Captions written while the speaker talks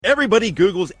Everybody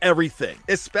Googles everything,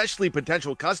 especially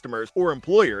potential customers or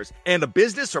employers, and a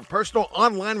business or personal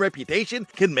online reputation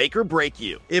can make or break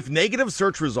you. If negative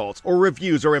search results or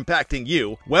reviews are impacting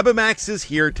you, Webamax is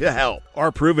here to help.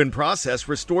 Our proven process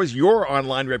restores your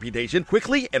online reputation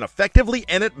quickly and effectively,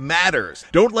 and it matters.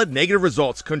 Don't let negative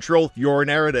results control your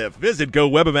narrative. Visit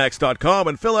GoWebamax.com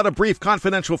and fill out a brief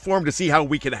confidential form to see how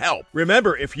we can help.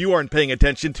 Remember, if you aren't paying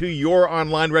attention to your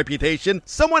online reputation,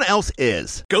 someone else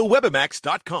is.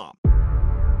 GoWebamax.com.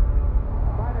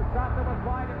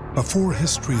 Before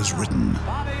history is written,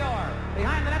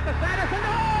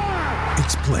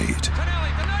 it's played.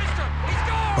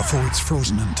 Before it's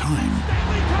frozen in time,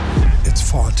 it's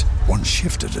fought one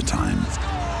shift at a time.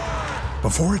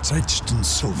 Before it's etched in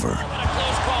silver,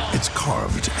 it's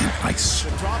carved in ice.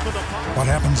 What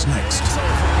happens next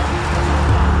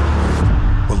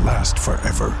will last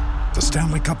forever. The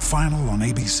Stanley Cup Final on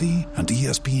ABC and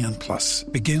ESPN Plus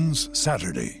begins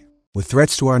Saturday. With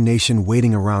threats to our nation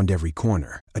waiting around every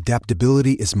corner,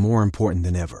 adaptability is more important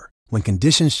than ever. When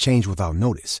conditions change without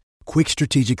notice, quick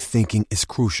strategic thinking is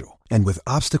crucial. And with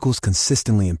obstacles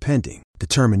consistently impending,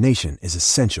 determination is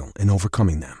essential in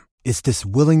overcoming them. It's this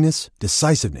willingness,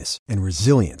 decisiveness, and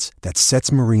resilience that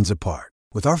sets Marines apart.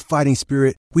 With our fighting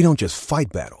spirit, we don't just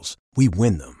fight battles, we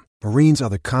win them. Marines are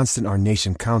the constant our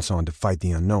nation counts on to fight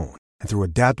the unknown. And through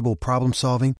adaptable problem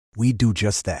solving, we do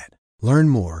just that. Learn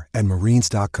more at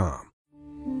Marines.com.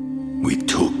 We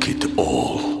took it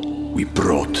all. We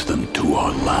brought them to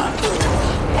our land.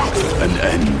 An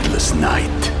endless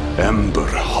night, ember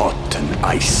hot and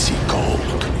icy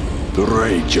cold. The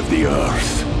rage of the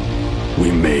earth.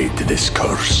 We made this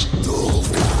curse.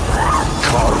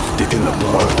 Carved it in the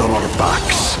blood on our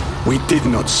backs. We did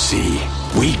not see.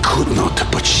 We could not,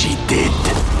 but she did.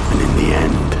 And in the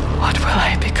end... What will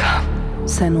I become?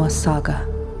 Senua's Saga.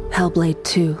 Hellblade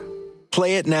 2.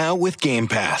 Play it now with Game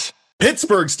Pass.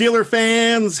 Pittsburgh Steelers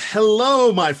fans,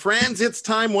 hello, my friends. It's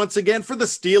time once again for the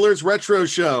Steelers Retro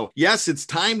Show. Yes, it's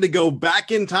time to go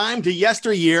back in time to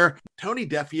yesteryear. Tony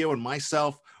Defeo and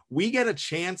myself, we get a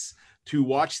chance to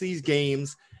watch these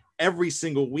games every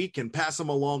single week and pass them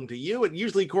along to you. It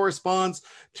usually corresponds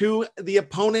to the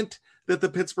opponent that the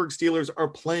Pittsburgh Steelers are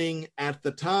playing at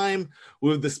the time,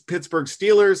 with the Pittsburgh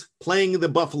Steelers playing the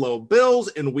Buffalo Bills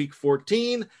in Week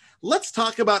 14. Let's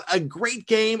talk about a great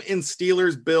game in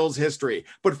Steelers-Bills history.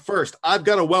 But first, I've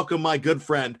got to welcome my good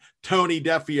friend, Tony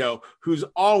Defeo, who's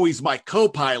always my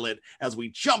co-pilot as we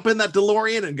jump in that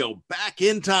DeLorean and go back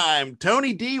in time.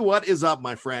 Tony D, what is up,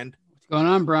 my friend? What's going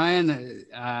on, Brian?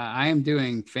 I am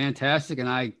doing fantastic, and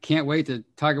I can't wait to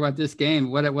talk about this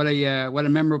game. What a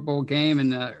memorable game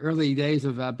in the early days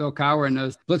of Bill Cowher and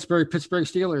those Pittsburgh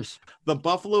Steelers. The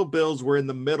Buffalo Bills were in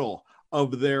the middle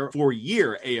of their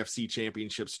 4-year AFC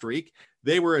championship streak.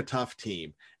 They were a tough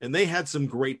team, and they had some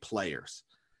great players.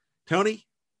 Tony,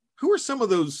 who are some of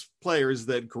those players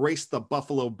that graced the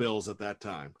Buffalo Bills at that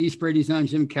time? East Brady's son,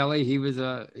 Jim Kelly. He's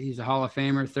a Hall of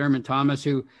Famer. Thurman Thomas,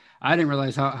 who I didn't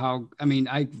realize I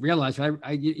realized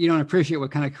you don't appreciate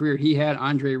what kind of career he had.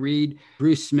 Andre Reed,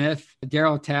 Bruce Smith,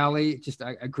 Darryl Talley, just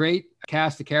a great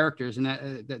cast of characters, and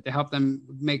that helped them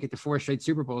make it to 4 straight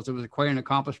Super Bowls. It was quite an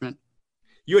accomplishment.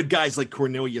 You had guys like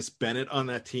Cornelius Bennett on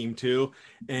that team too.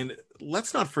 And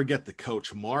let's not forget the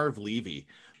coach, Marv Levy.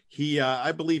 He,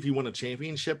 I believe he won a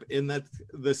championship in the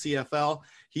CFL.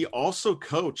 He also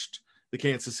coached the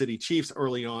Kansas City Chiefs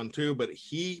early on too, but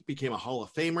he became a Hall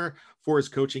of Famer for his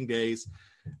coaching days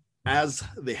as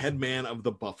the head man of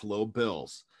the Buffalo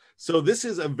Bills. So this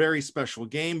is a very special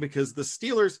game because the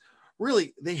Steelers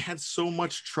really, they had so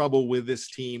much trouble with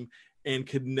this team and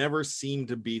could never seem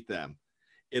to beat them.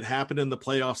 It happened in the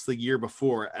playoffs the year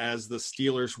before as the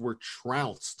Steelers were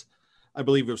trounced. I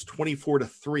believe it was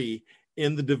 24-3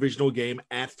 in the divisional game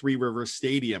at Three Rivers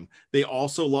Stadium. They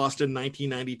also lost in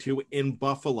 1992 in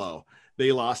Buffalo.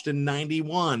 They lost in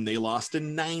 91. They lost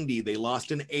in 90. They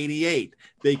lost in 88.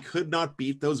 They could not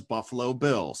beat those Buffalo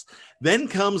Bills. Then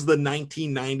comes the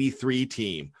 1993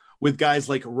 team with guys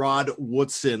like Rod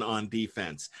Woodson on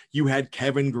defense. You had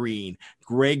Kevin Green,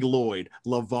 Greg Lloyd,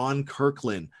 Levon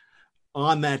Kirkland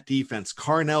on that defense.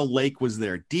 Carnell Lake was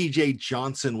there. DJ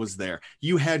Johnson was there.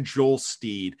 You had Joel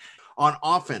Steed. On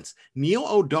offense, Neil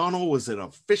O'Donnell was an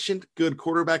efficient, good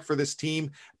quarterback for this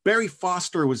team. Barry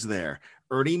Foster was there.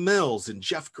 Ernie Mills and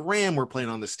Jeff Graham were playing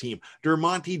on this team.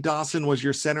 Dermontti Dawson was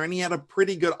your center, and he had a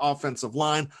pretty good offensive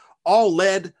line, all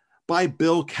led by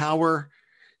Bill Cowher,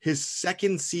 his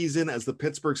second season as the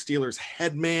Pittsburgh Steelers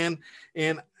head man.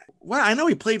 And well, I know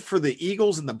he played for the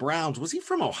Eagles and the Browns. Was he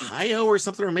from Ohio or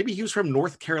something? Or maybe he was from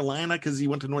North Carolina because he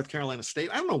went to North Carolina State.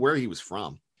 I don't know where he was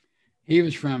from. He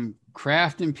was from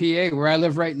Crafton, PA, where I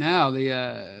live right now.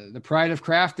 The pride of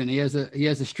Crafton. He has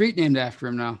a street named after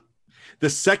him now. The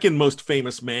second most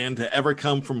famous man to ever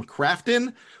come from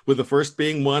Crafton, with the first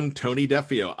being one Tony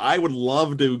Defeo. I would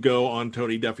love to go on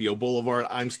Tony Defeo Boulevard.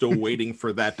 I'm still waiting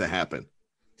for that to happen.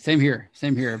 Same here.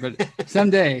 But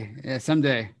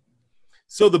someday.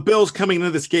 So the Bills coming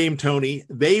into this game, Tony,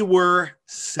 they were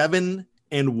 7-1.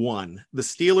 The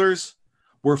Steelers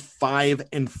were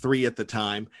 5-3 at the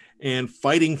time and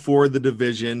fighting for the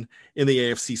division in the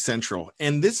AFC Central.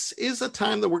 And this is a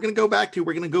time that we're going to go back to.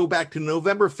 We're going to go back to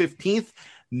November 15th,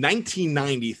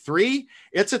 1993.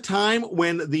 It's a time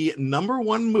when the number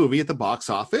one movie at the box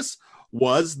office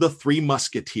was The Three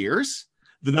Musketeers.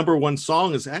 The number one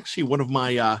song is actually one of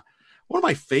my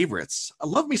favorites. I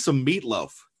love me some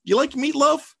Meatloaf. You like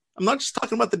Meatloaf? I'm not just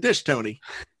talking about the dish, Tony.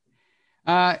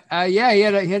 Yeah, he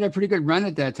had a pretty good run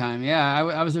at that time. Yeah,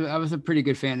 I was a pretty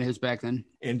good fan of his back then.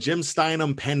 And Jim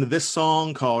Steinman penned this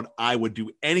song called "I Would Do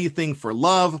Anything for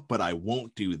Love, But I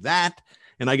Won't Do That."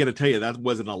 And I got to tell you, that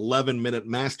was an 11-minute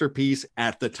masterpiece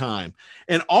at the time.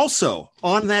 And also,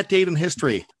 on that date in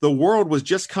history, the world was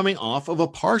just coming off of a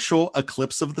partial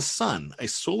eclipse of the sun, a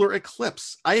solar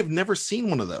eclipse. I have never seen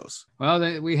one of those.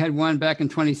 Well, we had one back in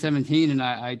 2017, and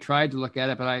I tried to look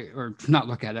at it,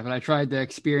 I tried to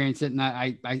experience it, and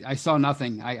I saw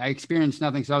nothing. I experienced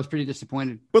nothing, so I was pretty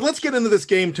disappointed. But let's get into this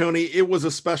game, Tony. It was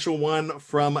a special one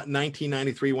from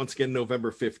 1993, once again,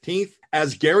 November 15th,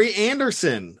 as Gary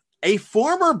Anderson, a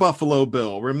former Buffalo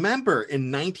Bill. Remember,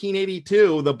 in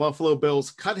 1982, the Buffalo Bills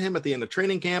cut him at the end of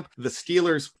training camp. The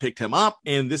Steelers picked him up,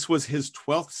 and this was his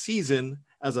 12th season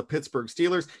as a Pittsburgh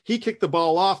Steelers. He kicked the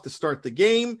ball off to start the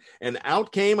game, and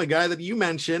out came a guy that you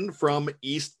mentioned from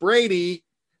East Brady,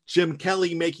 Jim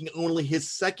Kelly, making only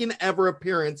his second ever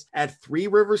appearance at Three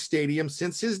Rivers Stadium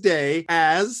since his day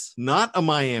as not a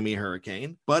Miami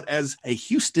Hurricane, but as a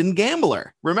Houston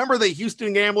Gambler. Remember the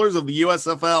Houston Gamblers of the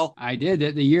USFL? I did.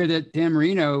 The year that Dan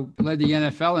Marino led the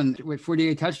NFL and with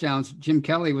 48 touchdowns, Jim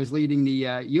Kelly was leading the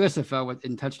USFL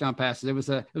in touchdown passes. It was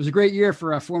a great year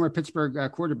for former Pittsburgh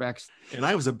quarterbacks. And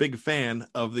I was a big fan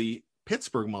of the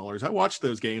Pittsburgh Maulers. I watched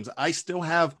those games. I still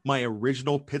have my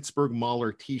original Pittsburgh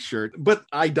Mauler t-shirt, but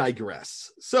I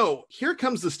digress. So here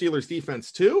comes the Steelers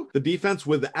defense too. The defense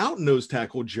without nose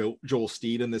tackle Joel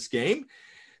Steed in this game.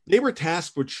 They were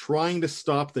tasked with trying to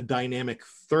stop the dynamic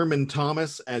Thurman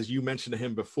Thomas. As you mentioned to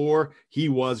him before, he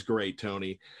was great,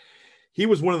 Tony. He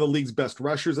was one of the league's best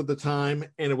rushers at the time,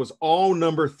 and it was all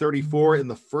number 34 in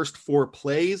the first 4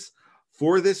 plays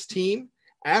for this team.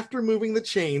 After moving the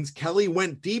chains, Kelly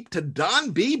went deep to Don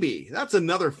Beebe. That's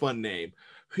another fun name.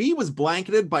 He was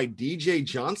blanketed by DJ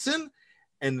Johnson,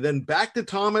 and then back to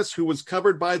Thomas, who was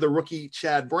covered by the rookie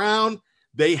Chad Brown.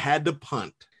 They had to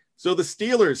punt. So the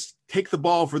Steelers take the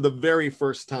ball for the very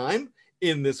first time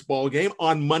in this ball game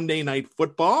on Monday Night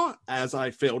Football, as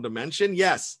I failed to mention.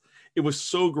 Yes, it was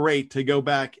so great to go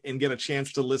back and get a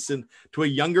chance to listen to a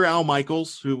younger Al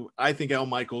Michaels, who I think Al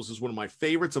Michaels is one of my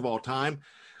favorites of all time.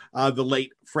 The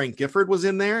late Frank Gifford was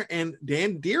in there, and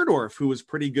Dan Deerdorf, who was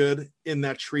pretty good in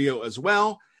that trio as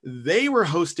well. They were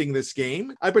hosting this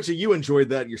game. I bet you enjoyed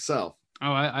that yourself.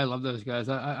 Oh, I love those guys.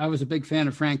 I was a big fan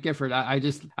of Frank Gifford. I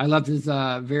loved his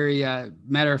very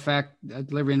matter-of-fact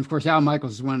delivery. And, of course, Al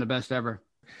Michaels is one of the best ever.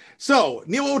 So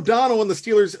Neil O'Donnell and the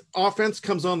Steelers offense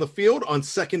comes on the field on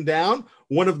second down.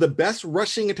 One of the best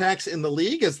rushing attacks in the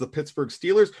league as the Pittsburgh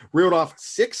Steelers reeled off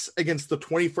 6 against the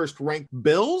 21st ranked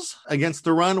Bills against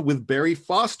the run with Barry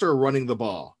Foster running the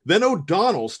ball. Then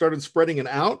O'Donnell started spreading it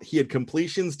out. He had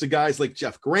completions to guys like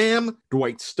Jeff Graham,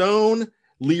 Dwight Stone,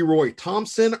 Leroy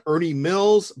Thompson, Ernie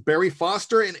Mills, Barry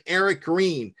Foster, and Eric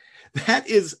Green. That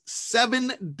is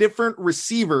 7 different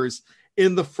receivers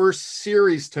in the first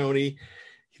series, Tony.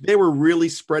 They were really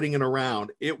spreading it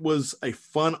around. It was a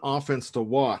fun offense to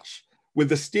watch. With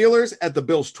the Steelers at the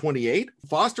Bills' 28,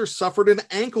 Foster suffered an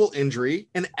ankle injury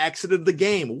and exited the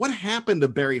game. What happened to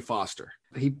Barry Foster?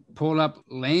 He pulled up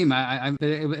lame.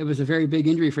 It was a very big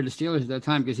injury for the Steelers at that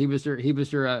time because he was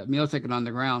their meal ticket on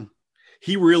the ground.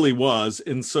 He really was.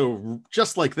 And so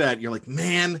just like that, you're like,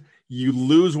 man, you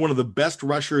lose one of the best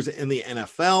rushers in the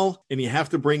NFL, and you have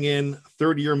to bring in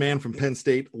third-year man from Penn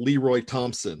State, Leroy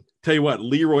Thompson. Tell you what,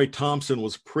 Leroy Thompson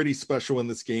was pretty special in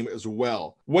this game as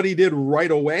well. What he did right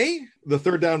away, the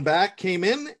third down back came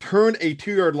in, turned a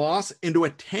 2-yard loss into a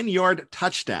 10-yard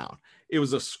touchdown. It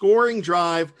was a scoring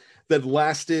drive that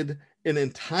lasted an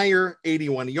entire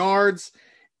 81 yards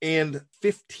and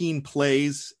 15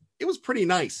 plays. It was pretty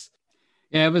nice.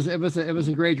 Yeah, it was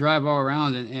a great drive all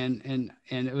around, and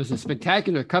it was a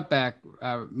spectacular cutback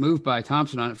move by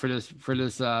Thompson on it for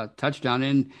this touchdown.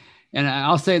 And And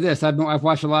I'll say this: I've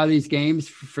watched a lot of these games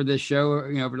for this show,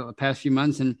 over the past few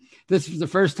months, and this was the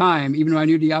first time, even though I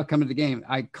knew the outcome of the game,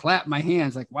 I clapped my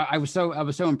hands like, wow! I was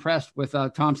so impressed with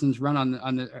Thompson's run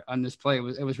on this play. It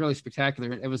was really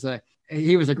spectacular.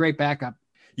 He was a great backup.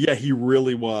 Yeah, he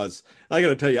really was. I got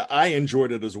to tell you, I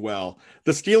enjoyed it as well.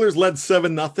 The Steelers led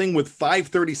 7-0 with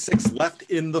 5:36 left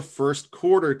in the first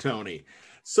quarter, Tony.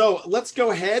 So let's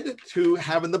go ahead to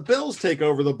having the Bills take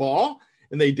over the ball.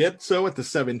 And they did so at the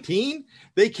 17.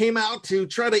 They came out to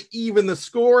try to even the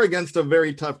score against a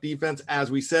very tough defense.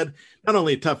 As we said, not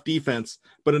only a tough defense,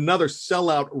 but another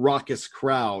sellout raucous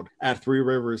crowd at Three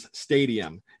Rivers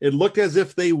Stadium. It looked as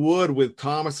if they would, with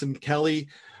Thomas and Kelly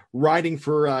riding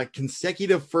for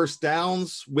consecutive first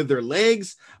downs with their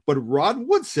legs. But Rod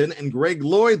Woodson and Greg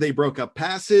Lloyd, they broke up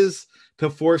passes to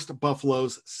force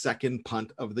Buffalo's second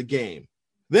punt of the game.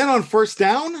 Then on first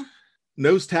down,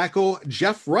 nose tackle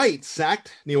Jeff Wright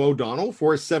sacked Neil O'Donnell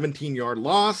for a 17-yard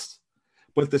loss,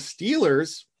 but the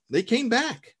Steelers, they came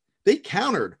back. They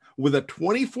countered with a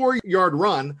 24-yard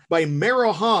run by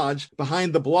Merrill Hodge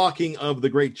behind the blocking of the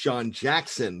great John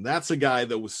Jackson. That's a guy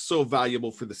that was so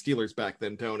valuable for the Steelers back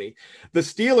then, Tony. The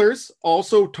Steelers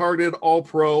also targeted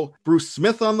All-Pro Bruce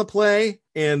Smith on the play,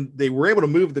 and they were able to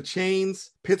move the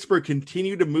chains. Pittsburgh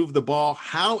continued to move the ball.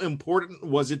 How important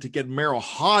was it to get Merrill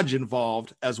Hodge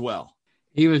involved as well?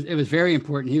 It was very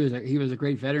important. He was a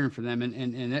great veteran for them,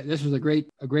 and this was a great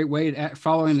way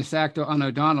following the sack on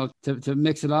O'Donnell to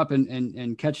mix it up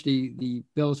and catch the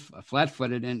Bills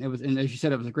flat-footed. And as you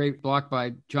said, it was a great block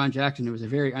by John Jackson, who was a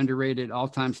very underrated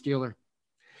all-time Steeler.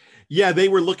 Yeah, they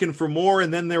were looking for more,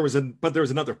 and then there was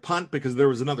another punt because there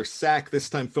was another sack. This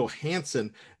time, Phil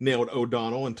Hansen nailed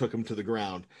O'Donnell and took him to the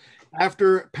ground.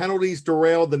 After penalties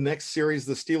derailed the next series,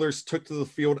 the Steelers took to the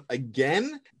field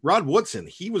again. Rod Woodson,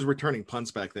 he was returning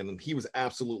punts back then, and he was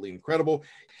absolutely incredible.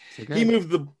 Okay. He moved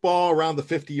the ball around the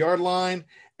 50-yard line,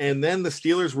 and then the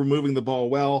Steelers were moving the ball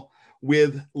well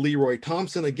with Leroy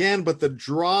Thompson again, but the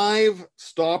drive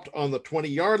stopped on the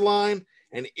 20-yard line,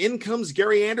 and in comes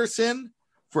Gary Anderson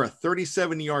for a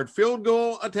 37-yard field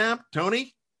goal attempt.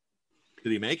 Tony,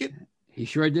 did he make it? He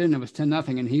sure did, and it was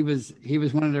 10-0, and he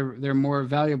was one of their more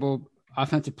valuable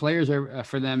offensive players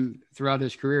for them throughout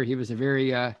his career. He was a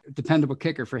very dependable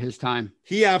kicker for his time.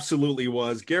 He absolutely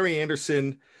was. Gary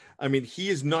Anderson, I mean, he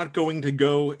is not going to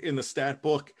go in the stat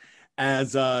book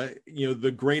as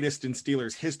the greatest in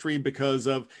Steelers history because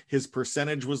of his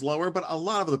percentage was lower, but a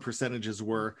lot of the percentages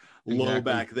were low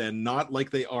back then, not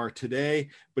like they are today.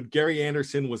 But Gary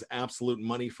Anderson was absolute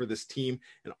money for this team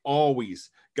and always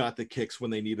got the kicks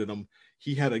when they needed them.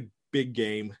 He had a big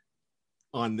game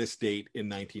on this date in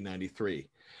 1993.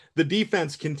 The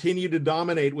defense continued to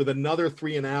dominate with another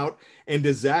 3-and-out, and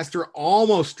disaster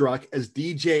almost struck as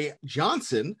DJ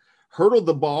Johnson hurdled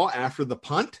the ball after the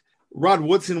punt. Rod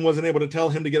Woodson wasn't able to tell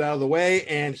him to get out of the way,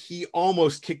 and he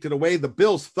almost kicked it away. The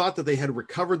Bills thought that they had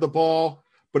recovered the ball,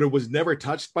 but it was never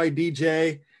touched by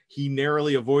DJ. He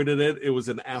narrowly avoided it. It was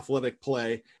an athletic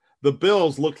play. The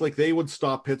Bills looked like they would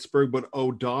stop Pittsburgh, but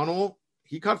O'Donnell,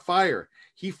 he caught fire.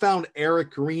 He found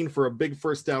Eric Green for a big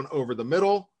first down over the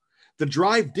middle. The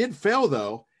drive did fail,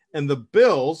 though, and the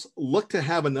Bills looked to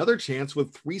have another chance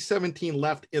with 3:17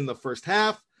 left in the first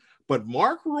half, but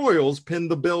Mark Royals pinned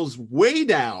the Bills way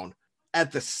down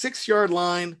at the 6-yard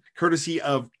line, courtesy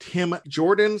of Tim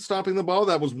Jordan stopping the ball.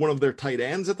 That was one of their tight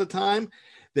ends at the time.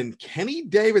 Then Kenny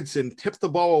Davidson tipped the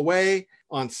ball away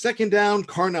on second down.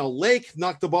 Carnell Lake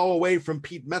knocked the ball away from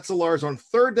Pete Metzelaars on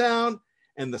third down,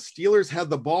 and the Steelers had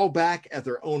the ball back at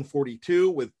their own 42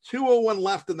 with 2:01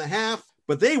 left in the half,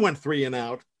 but they went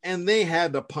 3-and-out, and they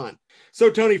had to punt. So,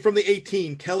 Tony, from the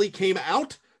 18, Kelly came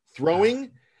out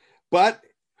throwing, but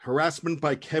harassment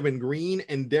by Kevin Green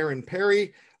and Darren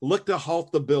Perry looked to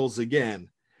halt the Bills again.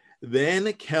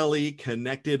 Then Kelly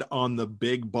connected on the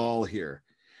big ball here.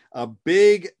 A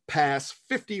big pass,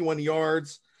 51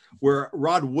 yards, where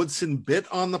Rod Woodson bit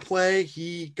on the play.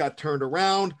 He got turned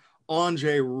around.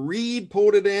 Andre Reed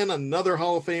pulled it in, another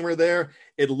Hall of Famer there.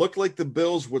 It looked like the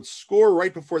Bills would score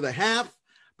right before the half,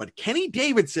 but Kenny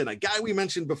Davidson, a guy we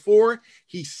mentioned before,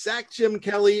 he sacked Jim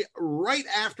Kelly right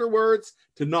afterwards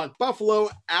to knock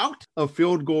Buffalo out of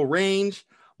field goal range.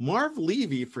 Marv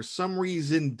Levy, for some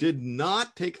reason, did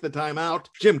not take the timeout.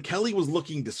 Jim Kelly was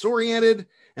looking disoriented,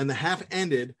 and the half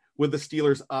ended with the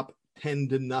Steelers up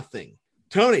 10-0.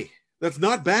 Tony, that's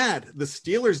not bad. The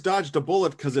Steelers dodged a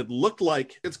bullet because it looked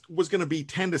like it was going to be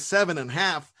 10-7 and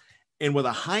half. And with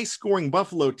a high-scoring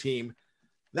Buffalo team,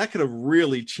 that could have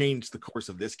really changed the course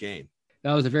of this game.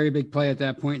 That was a very big play at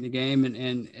that point in the game.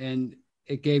 And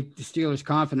it gave the Steelers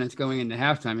confidence going into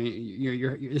halftime. I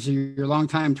mean, this is your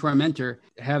longtime tormentor.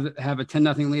 Have a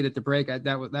 10-0 lead at the break.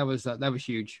 That was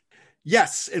huge.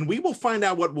 Yes, and we will find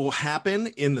out what will happen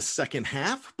in the second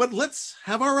half, but let's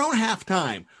have our own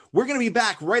halftime. We're going to be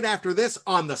back right after this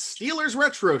on the Steelers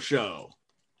Retro Show.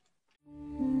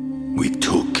 We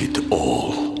took it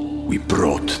all. We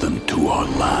brought them to our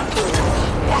land.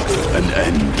 An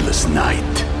endless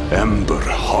night, ember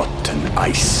hot and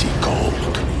icy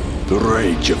cold. The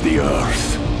rage of the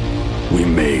earth. We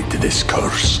made this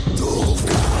curse.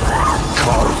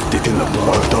 Carved it in the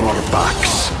blood on our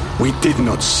backs. We did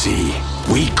not see.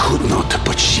 We could not,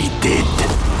 but she did.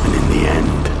 And in the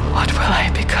end... What will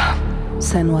I become?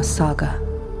 Senua's Saga.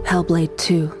 Hellblade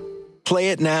 2. Play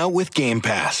it now with Game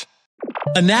Pass.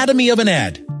 Anatomy of an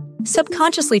ad.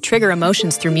 Subconsciously trigger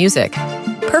emotions through music.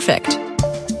 Perfect.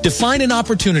 Define an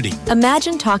opportunity.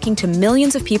 Imagine talking to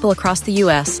millions of people across the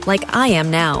U.S. like I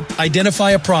am now.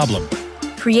 Identify a problem.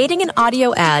 Creating an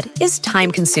audio ad is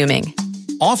time-consuming.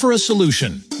 Offer a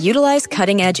solution. Utilize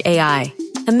cutting-edge AI.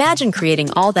 Imagine creating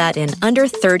all that in under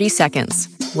 30 seconds.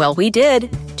 Well, we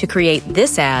did to create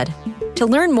this ad. To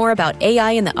learn more about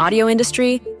AI in the audio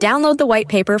industry, download the white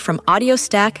paper from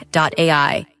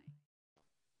audiostack.ai.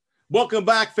 Welcome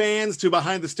back, fans, to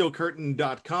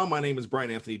BehindTheSteelCurtain.com. My name is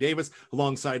Brian Anthony Davis.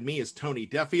 Alongside me is Tony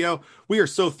Defio. We are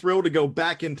so thrilled to go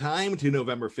back in time to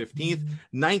November 15th,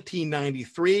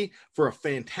 1993, for a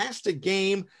fantastic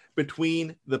game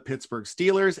between the Pittsburgh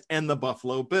Steelers and the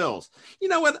Buffalo Bills. You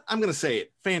know what? I'm going to say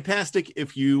it. Fantastic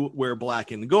if you wear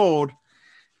black and gold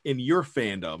in your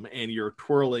fandom and you're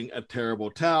twirling a terrible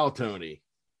towel, Tony.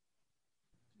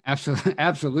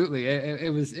 Absolutely.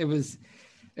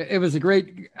 It was a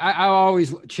great, I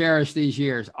always cherish these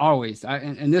years, always.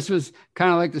 And this was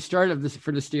kind of like the start of this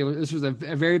for the Steelers. This was a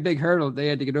very big hurdle they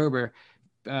had to get over,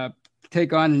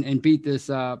 take on and beat this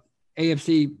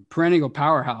AFC perennial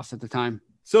powerhouse at the time.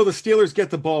 So the Steelers get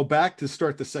the ball back to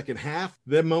start the second half.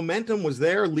 The momentum was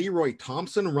there. Leroy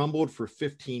Thompson rumbled for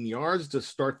 15 yards to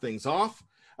start things off.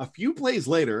 A few plays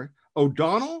later,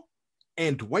 O'Donnell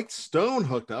and Dwight Stone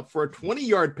hooked up for a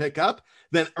 20-yard pickup.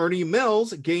 Then Ernie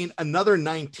Mills gained another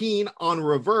 19 on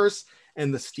reverse,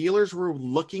 and the Steelers were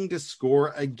looking to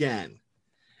score again.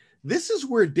 This is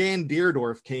where Dan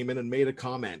Dierdorf came in and made a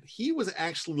comment. He was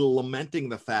actually lamenting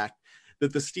the fact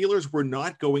that the Steelers were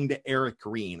not going to Eric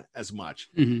Green as much.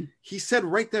 Mm-hmm. He said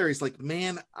right there, he's like,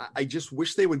 man, I just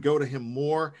wish they would go to him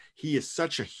more. He is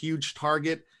such a huge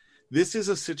target. This is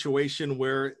a situation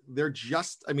where they're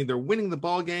winning the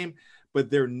ball game, but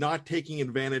they're not taking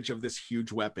advantage of this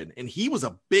huge weapon. And he was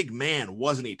a big man,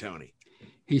 wasn't he, Tony?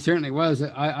 He certainly was.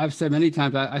 I've said many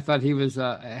times, I thought he was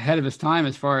ahead of his time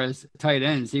as far as tight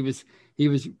ends. He was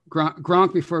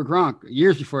Gronk before Gronk,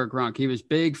 years before Gronk. He was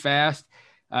big, fast.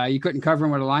 You couldn't cover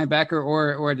him with a linebacker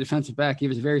or a defensive back. He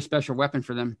was a very special weapon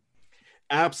for them.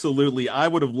 Absolutely. I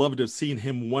would have loved to have seen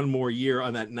him one more year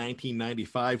on that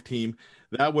 1995 team.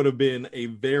 That would have been a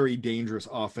very dangerous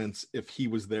offense if he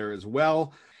was there as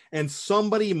well. And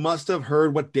somebody must have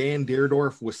heard what Dan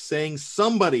Dierdorf was saying.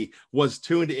 Somebody was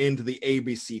tuned into the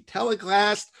ABC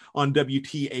telecast on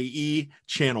WTAE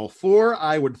Channel 4,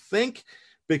 I would think,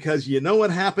 because you know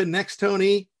what happened next,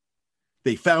 Tony?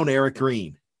 They found Eric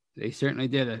Green. They certainly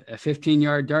did. A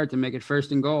 15-yard dart to make it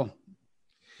 1st and goal.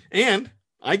 And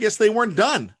I guess they weren't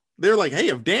done. They're like, hey,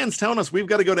 if Dan's telling us we've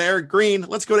got to go to Eric Green,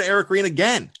 let's go to Eric Green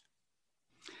again.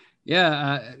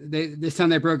 Yeah, this time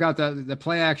they broke out the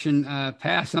play action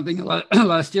pass, something a lot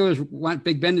of Steelers want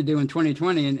Big Ben to do in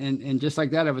 2020, and just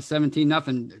like that, it was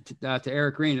 17-0 to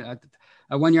Eric Green, a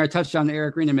 1-yard touchdown to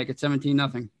Eric Green to make it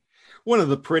 17-0. One of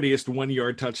the prettiest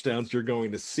 1-yard touchdowns you're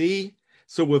going to see.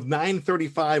 So with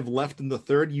 9:35 left in the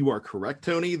third, you are correct,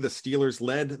 Tony. The Steelers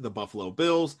led the Buffalo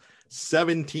Bills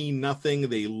 17-0.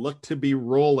 They looked to be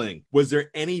rolling. Was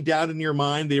there any doubt in your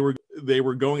mind they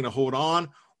were going to hold on?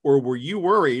 Or were you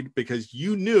worried because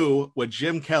you knew what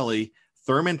Jim Kelly,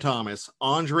 Thurman Thomas,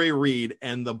 Andre Reed,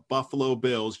 and the Buffalo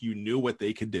Bills, you knew what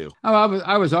they could do? Oh,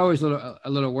 I was always a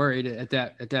little worried at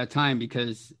that time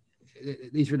because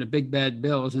these were the big bad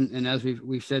Bills, and as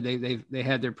we've said, they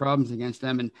had their problems against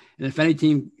them, and if any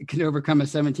team could overcome a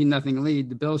 17-0 lead,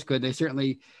 the Bills could. They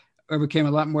certainly overcame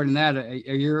a lot more than that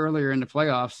a year earlier in the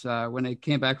playoffs when they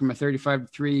came back from a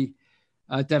 35-3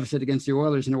 deficit against the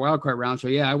Oilers in the wild card round. So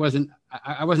yeah, I wasn't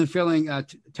feeling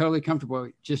totally comfortable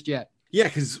just yet. Yeah,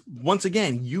 because once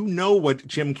again, you know what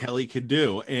Jim Kelly could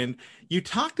do. And you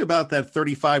talked about that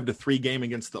 35-3 game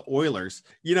against the Oilers.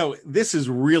 You know, this is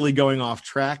really going off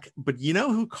track, but you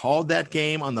know who called that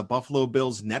game on the Buffalo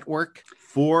Bills network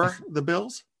for the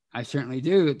Bills? I certainly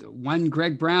do. One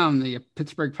Greg Brown, the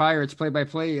Pittsburgh Pirates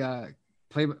play-by-play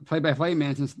play-by-play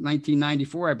man since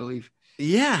 1994, I believe.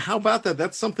 Yeah, how about that?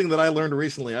 That's something that I learned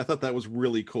recently. I thought that was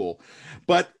really cool.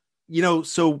 But,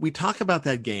 so we talk about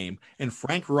that game, and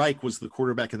Frank Reich was the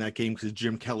quarterback in that game because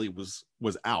Jim Kelly was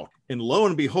out. And lo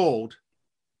and behold,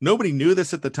 nobody knew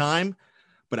this at the time,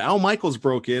 but Al Michaels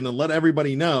broke in and let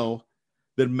everybody know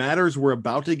that matters were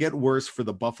about to get worse for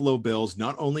the Buffalo Bills.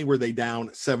 Not only were they down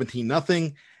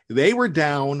 17-0, they were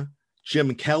down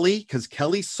Jim Kelly because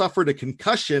Kelly suffered a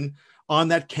concussion on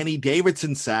that Kenny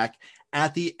Davidson sack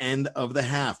at the end of the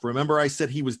half. Remember I said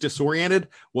he was disoriented?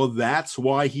 Well, that's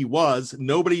why he was.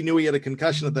 Nobody knew he had a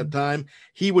concussion at that time.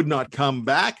 He would not come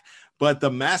back, but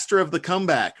the master of the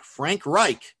comeback, Frank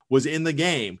Reich, was in the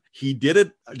game. He did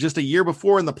it just a year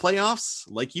before in the playoffs.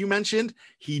 Like you mentioned,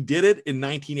 he did it in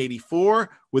 1984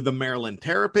 with the Maryland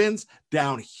Terrapins,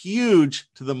 down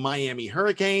huge to the Miami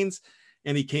Hurricanes,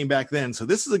 and he came back then. So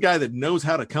this is a guy that knows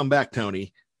how to come back,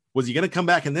 Tony. Was he going to come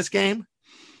back in this game?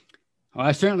 Well,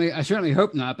 I certainly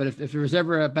hope not. But if there was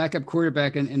ever a backup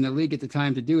quarterback in the league at the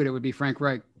time to do it, it would be Frank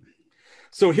Reich.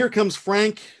 So here comes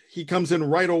Frank. He comes in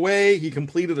right away. He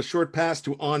completed a short pass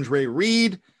to Andre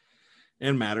Reed.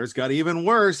 And matters got even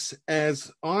worse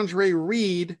as Andre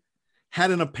Reed had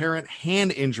an apparent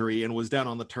hand injury and was down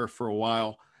on the turf for a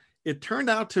while. It turned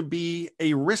out to be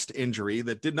a wrist injury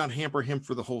that did not hamper him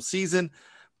for the whole season,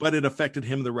 but it affected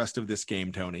him the rest of this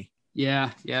game, Tony.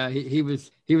 Yeah. He was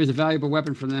a valuable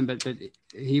weapon for them, but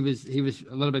he was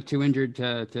a little bit too injured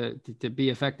to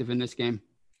be effective in this game.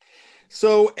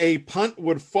 So a punt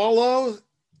would follow,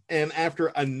 and after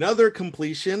another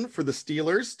completion for the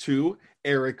Steelers to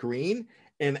Eric Green,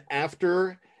 and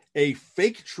after a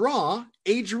fake draw,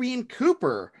 Adrian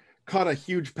Cooper caught a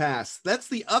huge pass. That's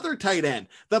the other tight end.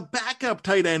 The backup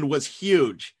tight end was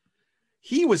huge.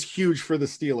 He was huge for the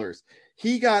Steelers.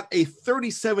 He got a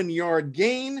 37-yard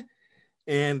gain,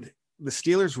 and the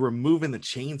Steelers were moving the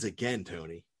chains again,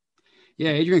 Tony. Yeah,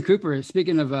 Adrian Cooper,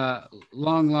 speaking of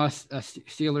long-lost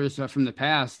Steelers from the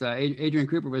past, Adrian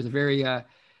Cooper was a very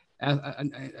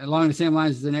along the same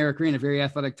lines as an Eric Green, a very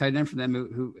athletic tight end for them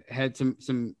who had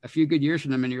a few good years for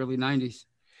them in the early 90s.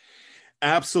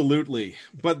 Absolutely.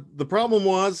 But the problem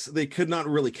was they could not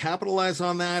really capitalize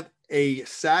on that. A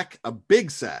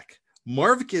big sack.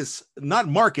 Marvcus.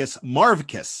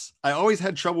 I always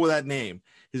had trouble with that name.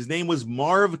 His name was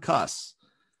Marv Cuss.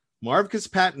 Marvcus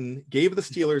Patton gave the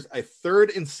Steelers a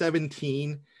 3rd and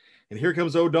 17. And here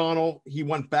comes O'Donnell. He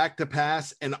went back to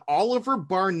pass, and Oliver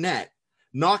Barnett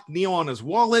knocked Neal on his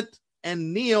wallet,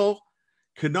 and Neal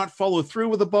could not follow through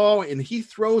with the ball, and he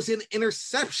throws an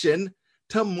interception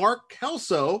to Mark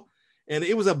Kelso, and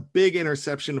it was a big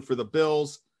interception for the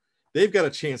Bills. They've got a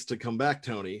chance to come back,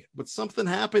 Tony, but something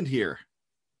happened here.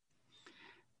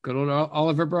 Good old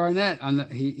Oliver Barnett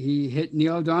he hit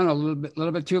Neal O'Donnell a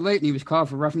little bit too late, and he was called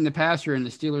for roughing the passer, and the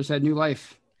Steelers had new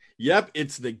life. Yep,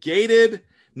 it's negated.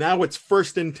 Now it's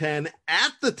 1st and 10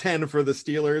 at the 10 for the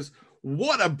Steelers.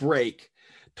 What a break.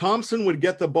 Thompson would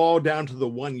get the ball down to the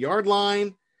 1-yard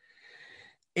line,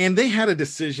 and they had a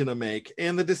decision to make.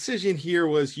 And the decision here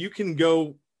was you can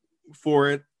go for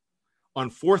it on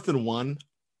 4th and 1,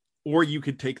 or you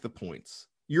could take the points.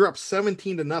 You're up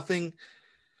 17-0.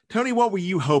 Tony, what were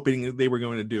you hoping they were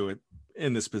going to do it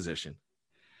in this position?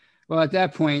 Well, at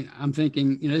that point, I'm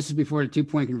thinking, this is before the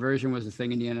 2-point conversion was a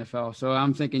thing in the NFL. So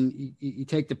I'm thinking you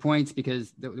take the points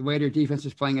because the way their defense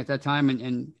was playing at that time,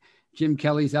 and Jim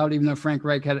Kelly's out, even though Frank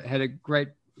Reich had a great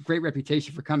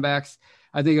reputation for comebacks.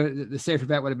 I think the safer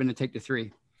bet would have been to take the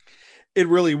 3. It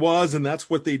really was, and that's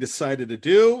what they decided to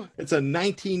do. It's a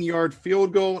 19-yard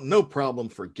field goal, no problem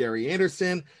for Gary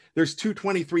Anderson. There's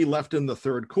 2:23 left in the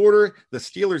 3rd quarter. The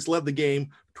Steelers led the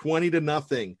game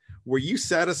 20-0. Were you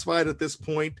satisfied at this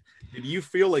point? Did you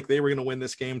feel like they were going to win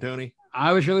this game, Tony?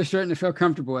 I was really starting to feel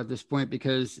comfortable at this point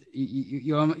because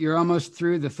you're almost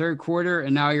through the 3rd quarter,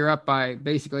 and now you're up by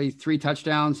basically 3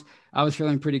 touchdowns. I was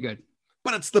feeling pretty good.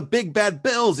 But it's the big bad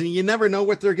Bills, and you never know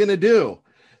what they're going to do.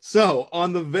 So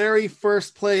on the very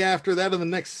first play after that in the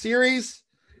next series,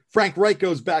 Frank Reich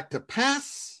goes back to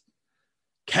pass.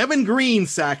 Kevin Green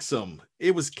sacks him.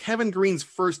 It was Kevin Green's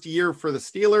first year for the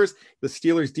Steelers. The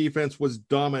Steelers defense was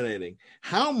dominating.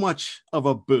 How much of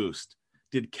a boost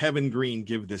did Kevin Green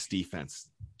give this defense?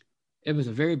 It was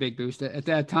a very big boost. At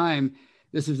that time,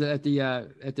 this was at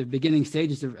the beginning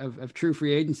stages of true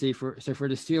free agency for the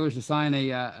Steelers to sign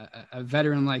a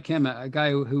veteran like him, a guy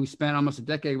who spent almost a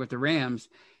decade with the Rams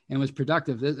and was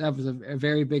productive. That was a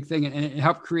very big thing, and it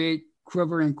helped create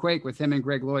Quiver and Quake with him and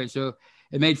Greg Lloyd. So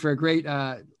it made for a great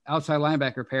outside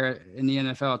linebacker pair in the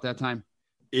NFL at that time.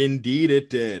 Indeed it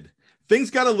did.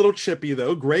 Things got a little chippy,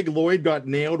 though. Greg Lloyd got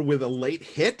nailed with a late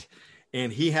hit,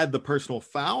 and he had the personal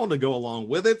foul to go along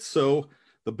with it. So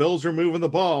the Bills are moving the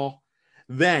ball.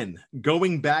 Then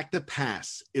going back to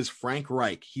pass is Frank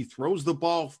Reich. He throws the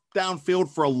ball downfield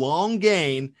for a long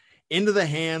gain into the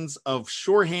hands of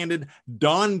sure-handed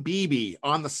Don Beebe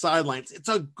on the sidelines. It's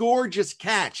a gorgeous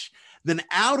catch. Then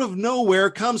out of nowhere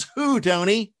comes who,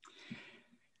 Tony?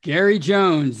 Gary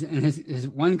Jones, and his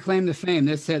one claim to fame.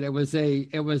 They said it was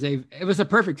a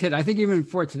perfect hit. I think even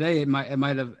for today, it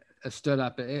might have stood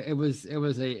up. It was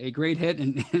a great hit,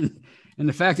 and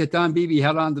the fact that Don Beebe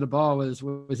held on to the ball was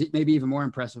maybe even more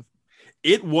impressive.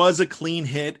 It was a clean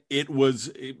hit. It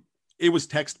was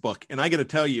textbook, and I got to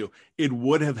tell you, it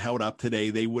would have held up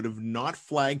today. They would have not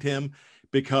flagged him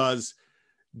because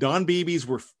Don Beebe's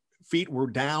feet were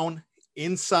down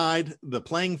inside the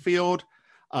playing field.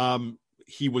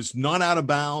 He was not out of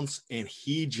bounds, and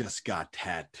he just got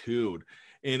tattooed.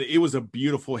 And it was a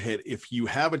beautiful hit. If you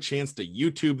have a chance to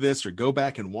YouTube this or go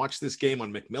back and watch this game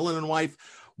on McMillan and Wife,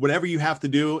 whatever you have to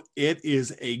do, it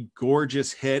is a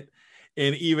gorgeous hit.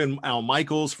 And even Al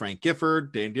Michaels, Frank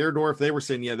Gifford, Dan Deerdorf, they were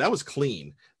saying, yeah, that was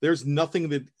clean. There's nothing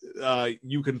that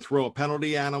you can throw a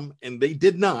penalty at them, and they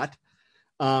did not.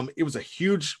 It was a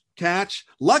huge catch.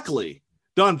 Luckily,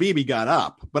 Don Beebe got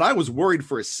up, but I was worried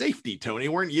for his safety, Tony,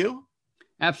 weren't you?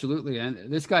 Absolutely.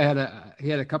 And this guy had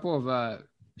a couple of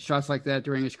shots like that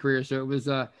during his career. So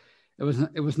it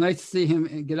was nice to see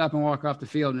him get up and walk off the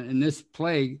field. And in this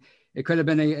play, it could have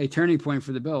been a turning point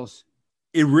for the Bills.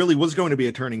 It really was going to be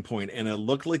a turning point, and it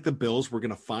looked like the Bills were going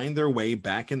to find their way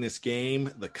back in this game.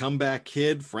 The comeback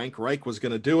kid, Frank Reich, was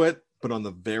going to do it, but on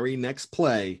the very next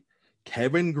play,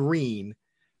 Kevin Green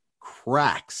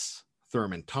cracks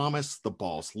Thurman Thomas. The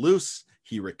ball's loose.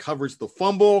 He recovers the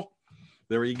fumble.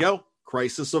 There you go.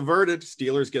 Crisis averted.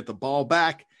 Steelers get the ball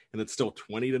back, and it's still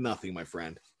 20-0, my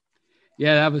friend.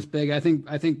 Yeah, that was big. I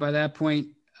think by that point,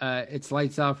 it's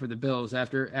lights out for the Bills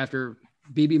after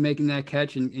Beebe making that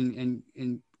catch and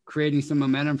creating some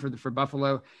momentum for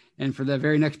Buffalo, and for the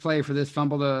very next play for this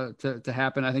fumble to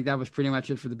happen. I think that was pretty much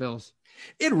it for the Bills.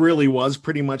 It really was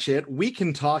pretty much it. We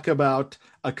can talk about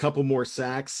a couple more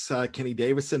sacks. Kenny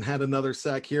Davison had another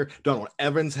sack here. Donald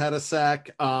Evans had a sack.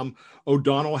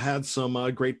 O'Donnell had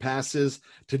some great passes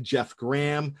to Jeff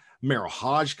Graham. Merrill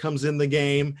Hodge comes in the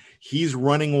game. He's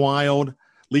running wild.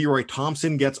 Leroy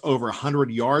Thompson gets over 100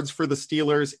 yards for the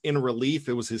Steelers in relief.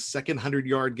 It was his second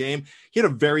 100-yard game. He had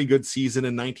a very good season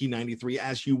in 1993,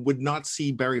 as you would not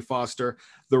see Barry Foster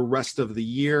the rest of the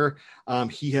year.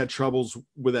 He had troubles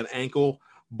with an ankle,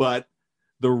 but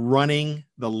the running,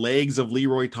 the legs of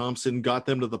Leroy Thompson got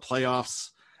them to the playoffs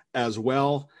as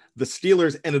well. The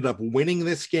Steelers ended up winning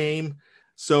this game,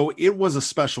 so it was a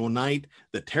special night.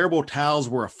 The terrible towels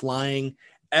were flying.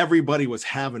 Everybody was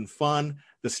having fun.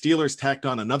 The Steelers tacked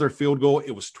on another field goal.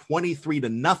 It was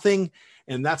 23-0,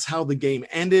 and that's how the game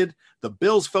ended. The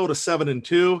Bills fell to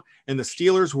 7-2, and the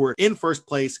Steelers were in first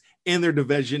place in their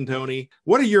division, Tony.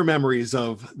 What are your memories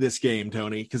of this game,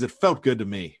 Tony? Because it felt good to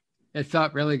me. It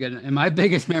felt really good. And my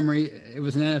biggest memory, it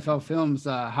was an NFL Films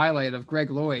highlight of Greg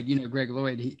Lloyd. You know, Greg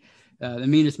Lloyd, the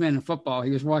meanest man in football.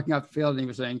 He was walking out the field, and he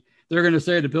was saying, they're going to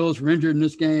say the Bills were injured in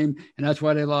this game, and that's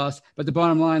why they lost. But the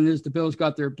bottom line is the Bills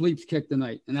got their bleeps kicked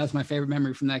tonight, and that's my favorite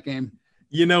memory from that game.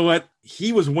 You know what?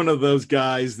 He was one of those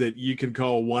guys that you can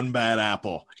call one bad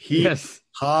apple. He was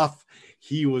tough.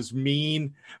 He was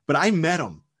mean, but I met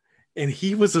him, and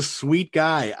he was a sweet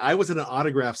guy. I was at an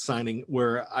autograph signing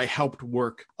where I helped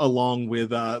work along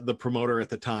with the promoter at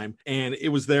the time, and it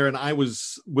was there, and I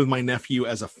was with my nephew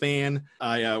as a fan.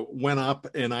 I went up,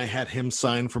 and I had him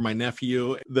sign for my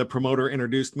nephew. The promoter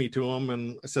introduced me to him,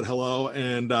 and I said hello,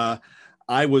 and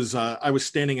I was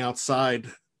standing outside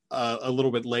a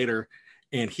little bit later,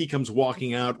 and he comes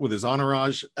walking out with his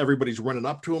entourage. Everybody's running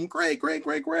up to him. Greg.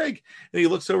 And he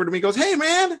looks over to me and goes, hey,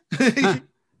 man.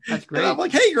 That's great. And I'm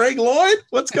like, hey, Greg Lloyd,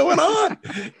 what's going on?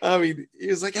 I mean, he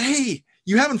was like, hey,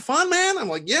 you having fun, man? I'm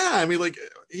like, yeah. I mean, like,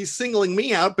 he's singling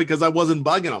me out because I wasn't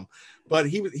bugging him. But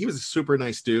he was a super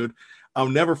nice dude. I'll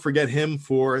never forget him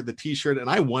for the T-shirt, and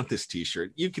I want this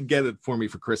T-shirt. You could get it for me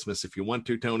for Christmas if you want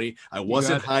to, Tony. I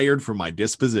wasn't hired for my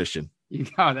disposition.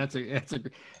 That's what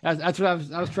I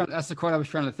was trying. That's the quote I was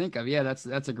trying to think of. Yeah,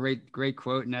 that's a great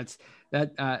quote, and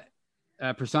that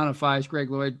personifies Greg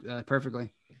Lloyd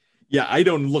perfectly. Yeah, I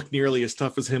don't look nearly as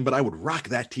tough as him, but I would rock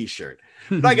that T-shirt.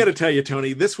 But I got to tell you,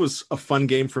 Tony, this was a fun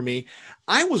game for me.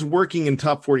 I was working in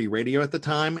Top 40 Radio at the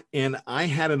time, and I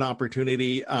had an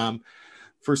opportunity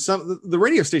for the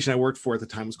radio station I worked for at the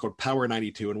time was called Power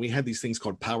 92. And we had these things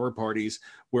called power parties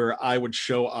where I would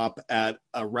show up at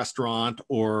a restaurant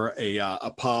or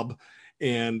a pub,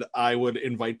 and I would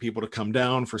invite people to come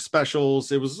down for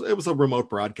specials. It was a remote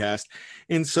broadcast.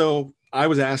 And so I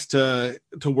was asked to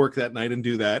work that night and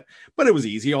do that, but it was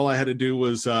easy. All I had to do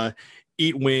was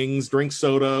eat wings, drink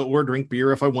soda, or drink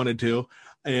beer if I wanted to,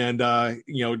 and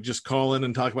just call in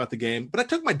and talk about the game. But I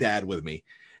took my dad with me,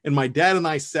 and my dad and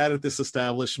I sat at this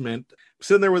establishment,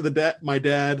 sitting there with my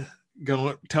dad,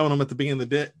 telling him at the beginning of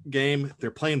the game,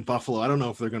 they're playing Buffalo. I don't know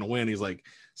if they're going to win. He's like,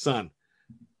 son,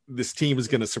 this team is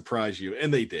going to surprise you.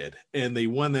 And they did. And they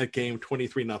won that game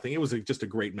 23-0. It was just a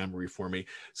great memory for me.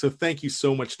 So thank you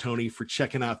so much, Tony, for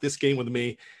checking out this game with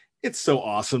me. It's so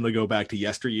awesome to go back to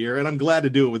yesteryear, and I'm glad to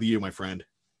do it with you, my friend.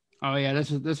 Oh yeah.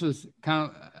 This was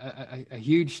kind of a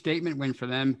huge statement win for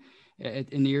them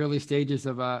in the early stages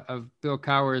of Bill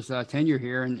Cowher's tenure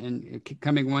here, and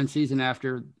coming one season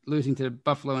after losing to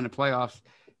Buffalo in the playoffs.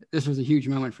 This was a huge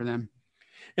moment for them.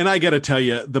 And I got to tell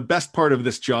you, the best part of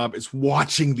this job is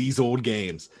watching these old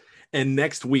games. And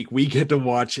next week, we get to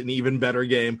watch an even better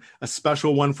game, a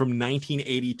special one from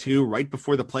 1982, right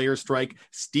before the players' strike,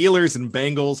 Steelers and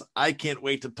Bengals. I can't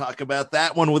wait to talk about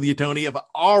that one with you, Tony. I've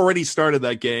already started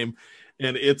that game,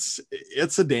 and it's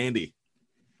a dandy.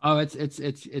 Oh,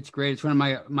 it's great. It's one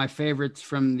of my favorites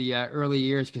from the early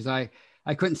years, because I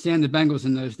couldn't stand the Bengals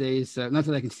in those days. Not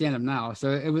that I can stand them now.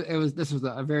 So this was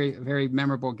a very, very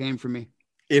memorable game for me.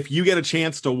 If you get a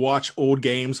chance to watch old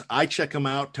games, I check them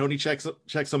out. Tony checks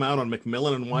them out on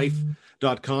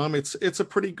McMillanandWife.com. It's a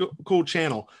pretty cool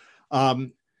channel that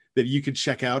you could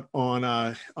check out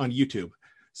on YouTube.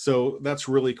 So that's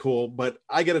really cool. But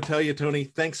I got to tell you, Tony,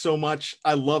 thanks so much.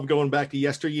 I love going back to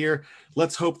yesteryear.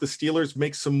 Let's hope the Steelers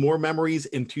make some more memories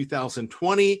in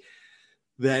 2020,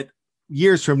 that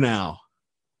years from now,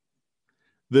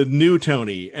 the new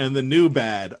Tony and the new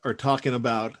Bad are talking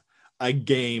about a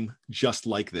game just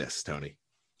like this, Tony.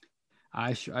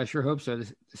 I sure hope so.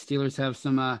 The Steelers have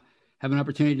have an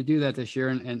opportunity to do that this year,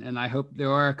 and I hope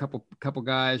there are a couple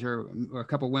guys or a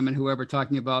couple women, whoever,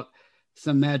 talking about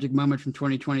some magic moment from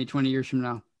 2020, 20 years from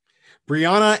now.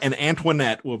 Brianna and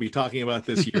Antoinette will be talking about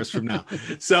this years from now.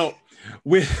 So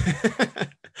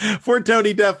for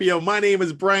Tony Defeo, my name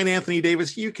is Brian Anthony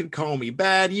Davis. You can call me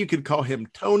Bad. You can call him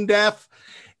Tone Deaf.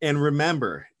 And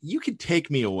remember, you can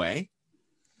take me away.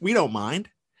 We don't mind.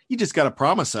 You just got to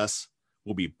promise us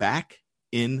we'll be back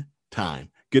in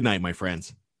time. Good night, my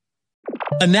friends.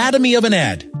 Anatomy of an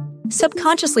ad.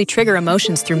 Subconsciously trigger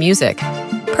emotions through music.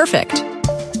 Perfect.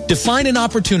 Define an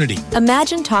opportunity.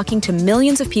 Imagine talking to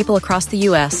millions of people across the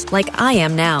U.S. like I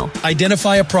am now.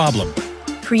 Identify a problem.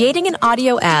 Creating an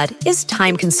audio ad is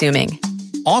time-consuming.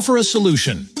 Offer a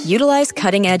solution. Utilize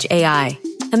cutting-edge AI.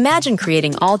 Imagine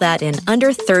creating all that in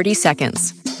under 30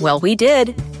 seconds. Well, we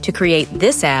did, to create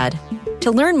this ad.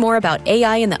 To learn more about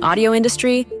AI in the audio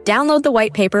industry, download the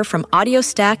white paper from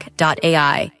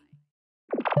audiostack.ai.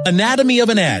 Anatomy of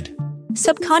an ad.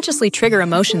 Subconsciously trigger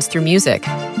emotions through music.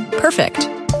 Perfect.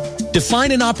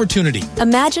 Define an opportunity.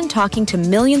 Imagine talking to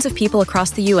millions of people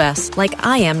across the U.S. like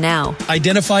I am now.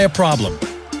 Identify a problem.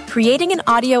 Creating an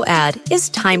audio ad is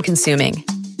time-consuming.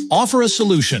 Offer a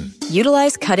solution.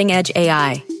 Utilize cutting-edge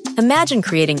AI. Imagine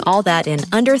creating all that in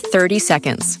under 30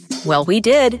 seconds. Well, we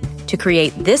did, to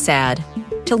create this ad.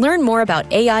 To learn more about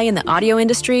AI in the audio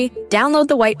industry, download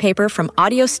the white paper from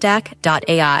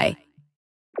audiostack.ai.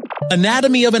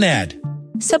 Anatomy of an ad.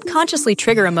 Subconsciously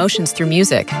trigger emotions through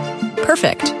music.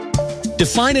 Perfect.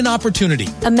 Define an opportunity.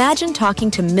 Imagine talking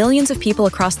to millions of people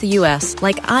across the U.S.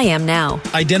 like I am now.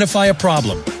 Identify a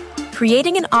problem.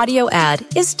 Creating an audio ad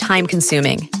is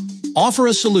time-consuming. Offer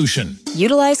a solution.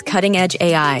 Utilize cutting-edge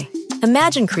AI.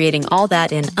 Imagine creating all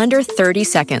that in under 30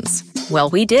 seconds. Well,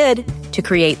 we did, to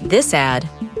create this ad.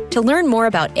 To learn more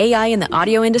about AI in the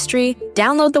audio industry,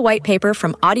 download the white paper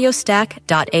from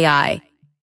audiostack.ai.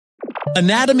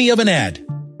 Anatomy of an ad.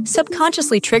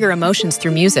 Subconsciously trigger emotions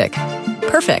through music.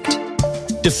 Perfect.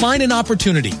 Define an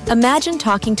opportunity. Imagine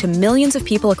talking to millions of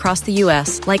people across the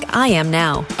U.S. like I am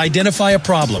now. Identify a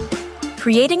problem.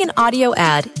 Creating an audio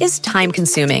ad is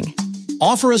time-consuming.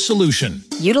 Offer a solution.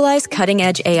 Utilize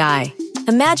cutting-edge AI.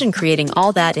 Imagine creating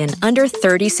all that in under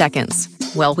 30 seconds.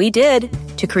 Well, we did,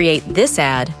 to create this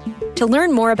ad. To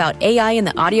learn more about AI in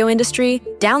the audio industry,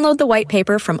 download the white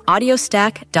paper from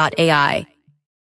audiostack.ai.